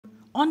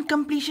On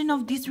completion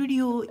of this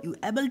video, you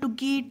able to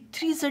get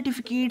 3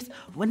 certificates,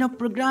 one of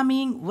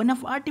programming, one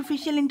of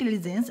artificial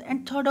intelligence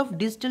and third of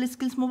digital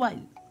skills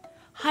mobile.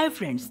 Hi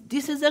friends,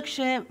 this is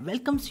Akshay,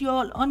 welcomes you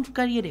all on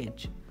Career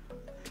Edge.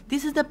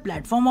 This is the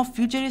platform of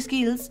future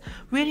skills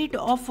where it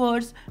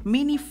offers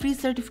many free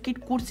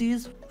certificate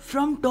courses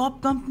from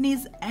top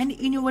companies and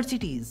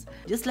universities.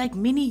 Just like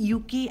many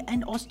UK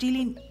and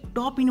Australian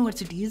top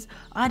universities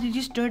are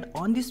registered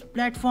on this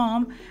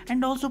platform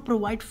and also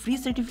provide free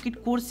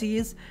certificate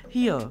courses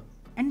here.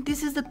 And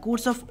this is the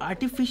course of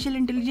artificial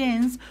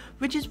intelligence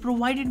which is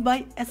provided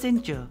by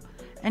Accenture.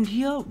 And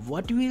here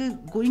what we are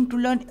going to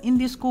learn in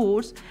this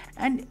course,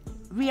 and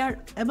we are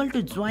able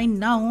to join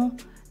now.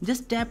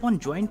 Just tap on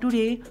join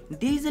today.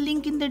 There is a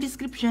link in the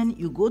description,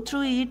 you go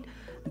through it.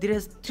 There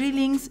is 3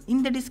 links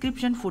in the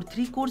description for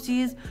 3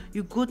 courses.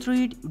 You go through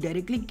it, you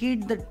directly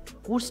get the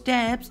course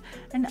tabs,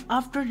 and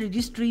after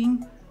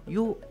registering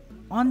you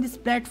on this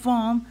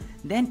platform,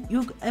 then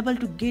you able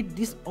to get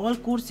these all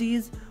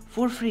courses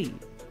for free.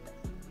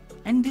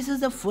 And this is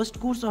the first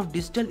course of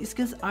digital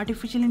skills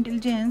artificial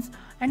intelligence,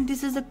 and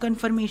this is a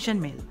confirmation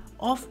mail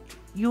of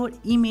your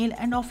email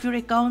and of your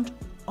account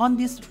on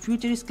this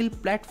future skill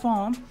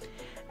platform.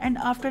 And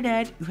after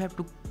that you have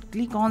to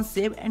click on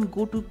save and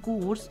go to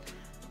course.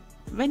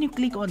 When you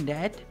click on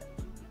that,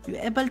 you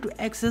are able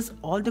to access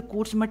all the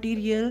course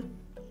material,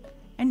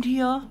 and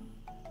here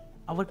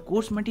our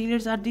course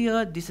materials are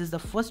there. This is the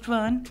first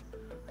one,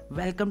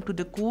 welcome to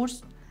the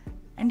course,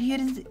 and here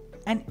is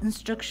an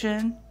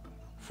instruction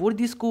for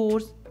this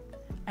course.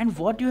 And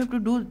what you have to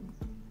do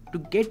to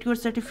get your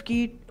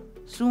certificate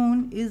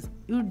soon is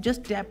you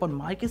just tap on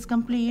mark as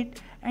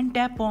complete and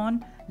tap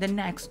on the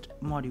next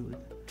module.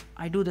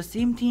 I do the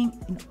same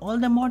thing in all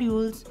the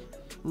modules,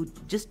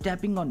 just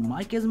tapping on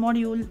mark as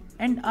module,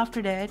 and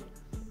after that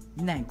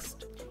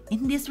next.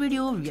 In this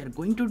video we are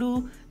going to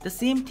do the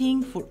same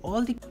thing for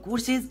all the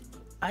courses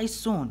I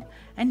shown,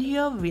 and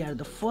here we are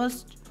the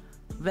first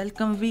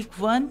welcome week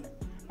 1,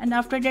 and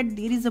after that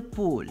there is a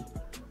poll.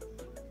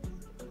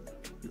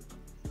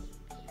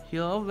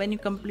 Here when you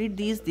complete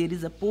this there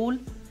is a poll,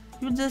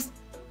 you just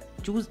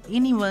choose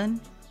any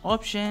one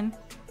option,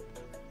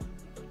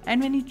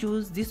 and when you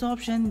choose this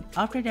option,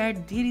 after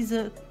that there is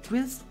a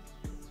quiz.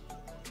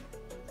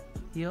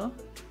 Here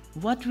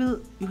what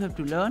will you have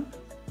to learn,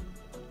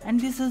 and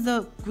this is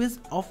the quiz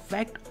of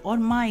fact or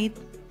myth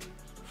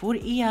for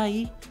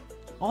AI.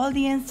 All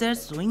the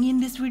answers showing in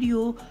this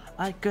video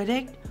are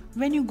correct.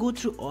 When you go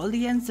through all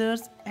the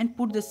answers and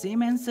put the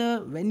same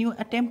answer when you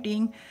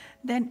attempting,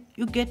 then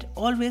you get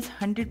always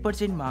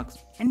 100% marks.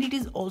 And it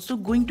is also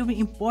going to be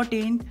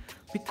important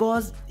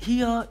because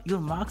here your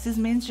marks is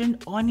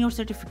mentioned on your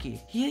certificate.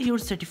 Here your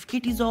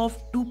certificate is of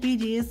 2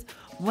 pages,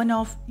 one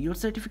of your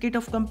certificate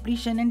of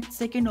completion and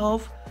second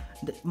of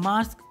the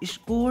marks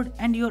scored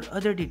and your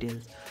other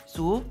details.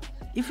 So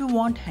if you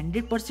want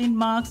 100%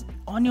 marks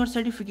on your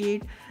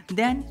certificate,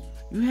 then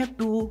you have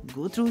to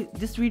go through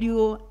this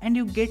video and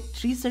you get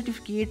 3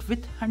 certificates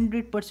with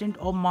 100%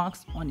 of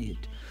marks on it.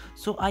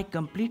 So I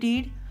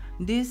completed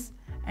this,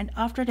 and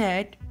after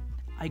that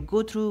I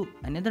go through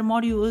another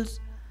modules.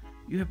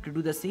 You have to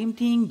do the same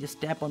thing,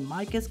 just tap on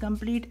mark as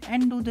complete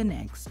and do the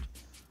next.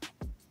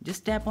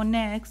 Just tap on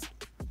next.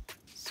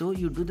 So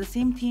you do the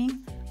same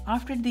thing.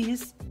 After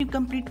this you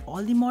complete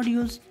all the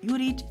modules, you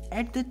reach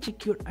at the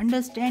check your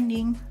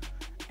understanding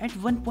at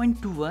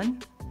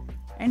 1.21.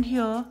 And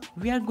here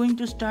we are going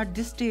to start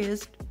this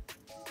test.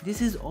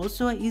 This is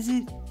also a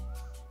easy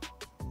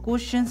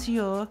questions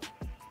here.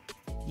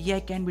 AI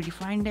can be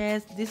defined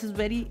as, this is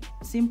very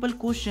simple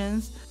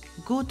questions.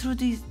 Go through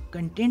the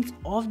contents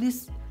of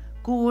this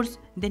course,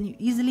 then you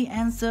easily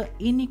answer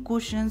any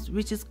questions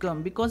which is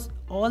come, because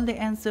all the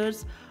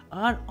answers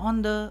are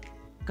on the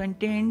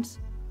contents.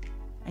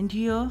 And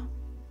here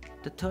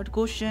the third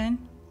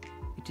question,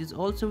 it is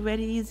also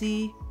very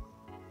easy.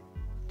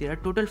 There are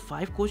total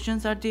 5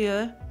 questions are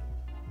there.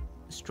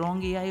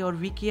 Strong AI or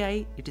weak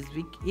AI, it is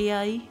weak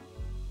AI.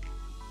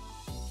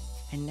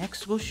 And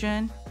next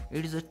question,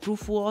 it is a true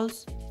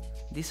false,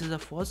 this is a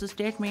false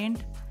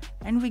statement,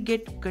 and we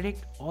get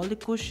correct all the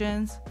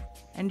questions.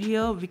 And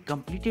here we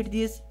completed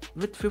this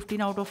with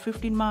 15 out of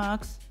 15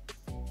 marks.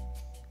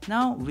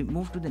 Now we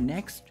move to the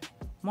next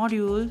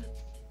module,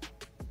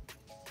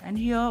 and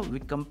here we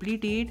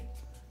completed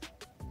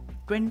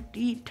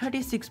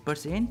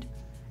 36%,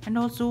 and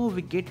also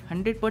we get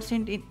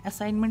 100% in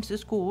assignments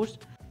scores.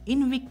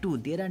 In week 2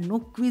 there are no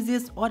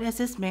quizzes or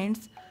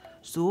assessments,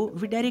 so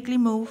we directly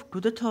move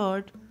to the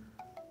third.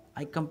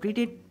 I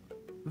completed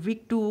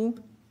week 2.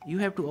 You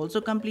have to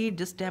also complete,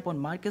 just tap on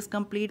mark as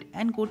complete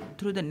and go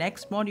through the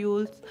next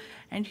modules.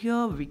 And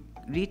here we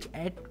reach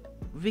at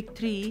week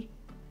 3,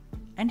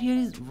 and here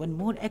is one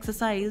more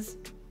exercise.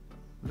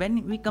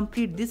 When we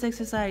complete this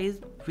exercise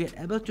we are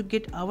able to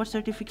get our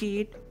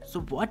certificate. So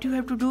what you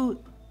have to do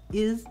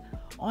is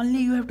only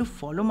you have to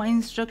follow my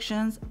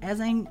instructions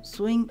as I'm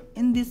showing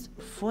in this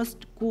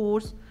first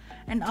course,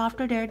 and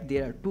after that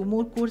there are 2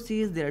 more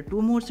courses, there are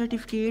 2 more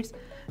certificates.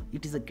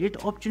 it is a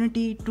great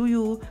opportunity to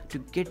you to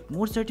get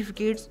more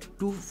certificates,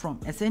 two from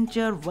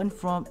Accenture, one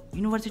from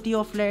University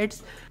of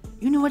Leeds.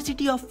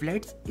 University of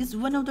Leeds is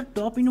one of the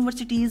top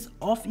universities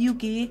of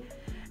UK,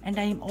 and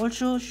I am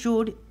also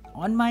showed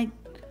on my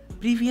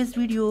previous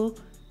video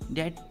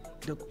that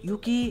the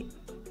UK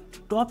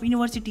top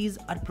universities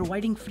are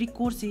providing free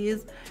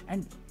courses,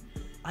 and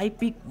I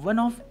pick one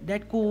of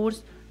that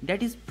course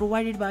that is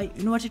provided by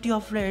University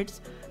of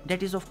Leeds,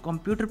 that is of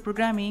computer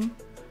programming.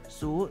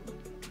 So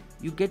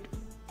you get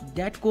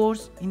that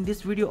course in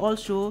this video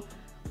also,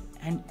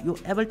 and you're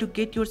able to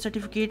get your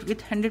certificate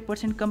with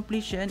 100%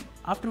 completion.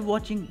 After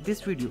watching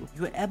this video,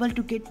 you are able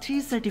to get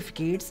 3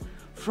 certificates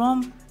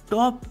from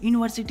top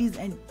universities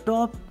and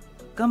top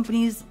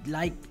companies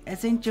like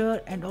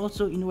Accenture and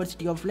also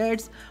University of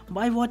Leeds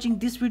by watching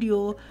this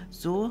video.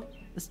 So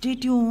stay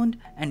tuned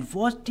and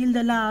watch till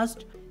the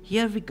last.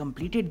 Here we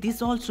completed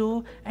this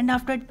also, and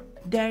after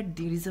that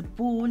there is a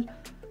poll,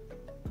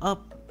 a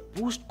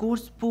post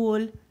course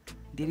poll.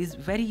 There is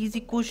very easy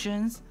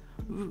questions.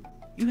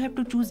 You have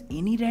to choose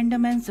any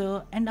random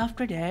answer, and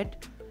after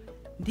that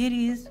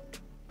we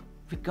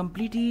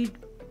completed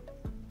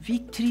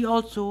week 3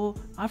 also.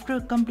 After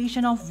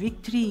completion of week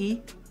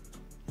 3,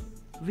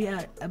 we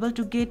are able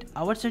to get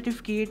our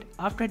certificate.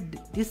 After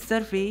this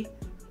survey,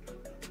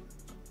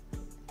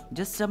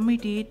 just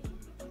submit it,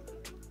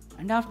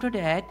 and after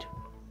that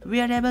we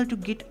are able to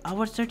get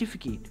our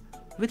certificate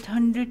with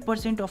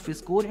 100% of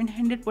score and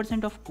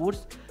 100% of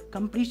course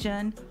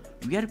completion.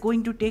 We are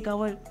going to take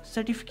our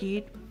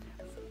certificate.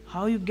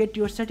 How you get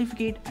your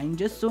certificate, I'm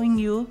just showing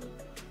you.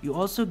 You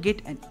also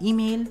get an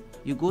email,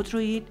 you go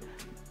through it,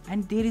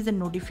 and there is a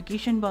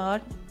notification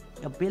bar,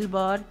 a bell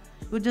bar.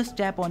 You just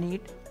tap on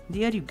it.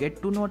 There you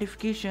get 2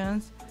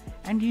 notifications,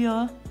 and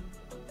here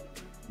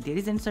there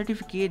is a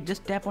certificate.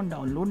 Just tap on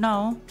download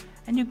now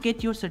and you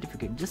get your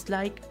certificate, just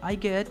like I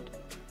get.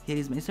 Here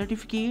is my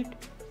certificate.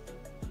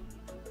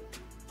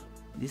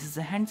 This is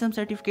a handsome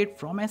certificate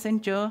from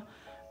Accenture,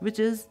 which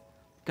is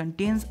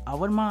contains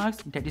our marks,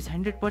 that is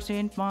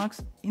 100%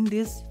 marks in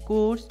this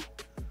course.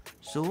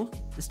 So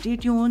stay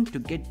tuned to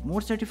get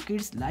more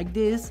certificates like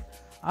this.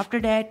 After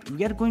that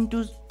we are going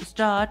to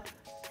start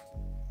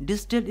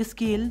digital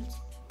skills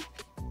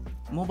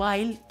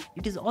mobile.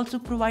 It is also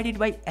provided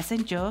by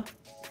Accenture.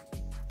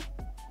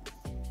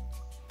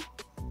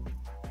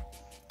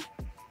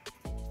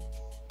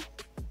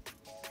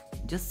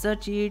 Just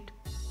search it,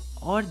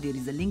 or there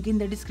is a link in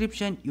the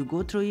description. You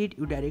go through it,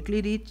 you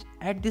directly reach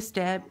at this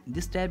tab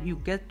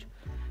you get.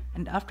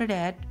 And after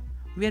that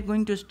we are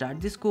going to start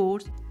this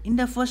course. In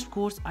the first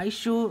course I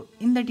show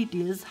in the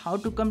details how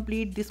to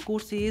complete this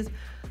courses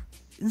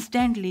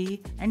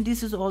instantly, and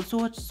this is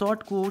also a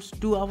short course,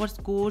 2 hours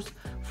course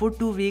for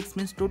 2 weeks,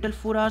 means total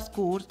 4 hours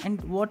course.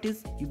 And what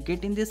is you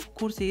get in this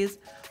courses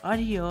are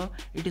here.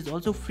 It is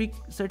also free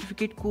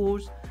certificate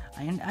course,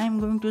 and I am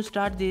going to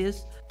start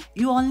this.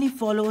 You only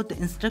follow the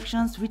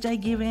instructions which I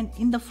given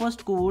in the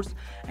first course,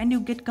 and you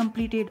get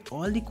completed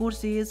all the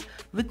courses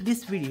with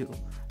this video.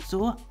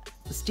 So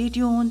stay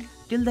tuned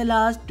till the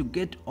last to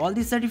get all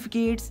the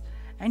certificates.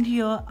 And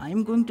here I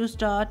am going to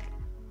start,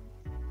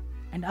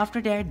 and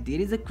after that there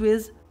is a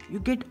quiz. You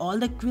get all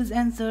the quiz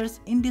answers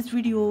in this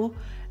video,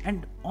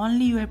 and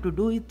only you have to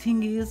do it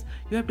thing is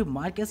you have to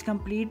mark as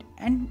complete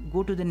and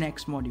go to the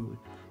next module.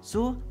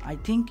 So I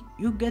think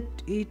you get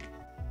it.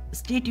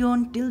 Stay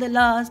tuned till the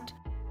last.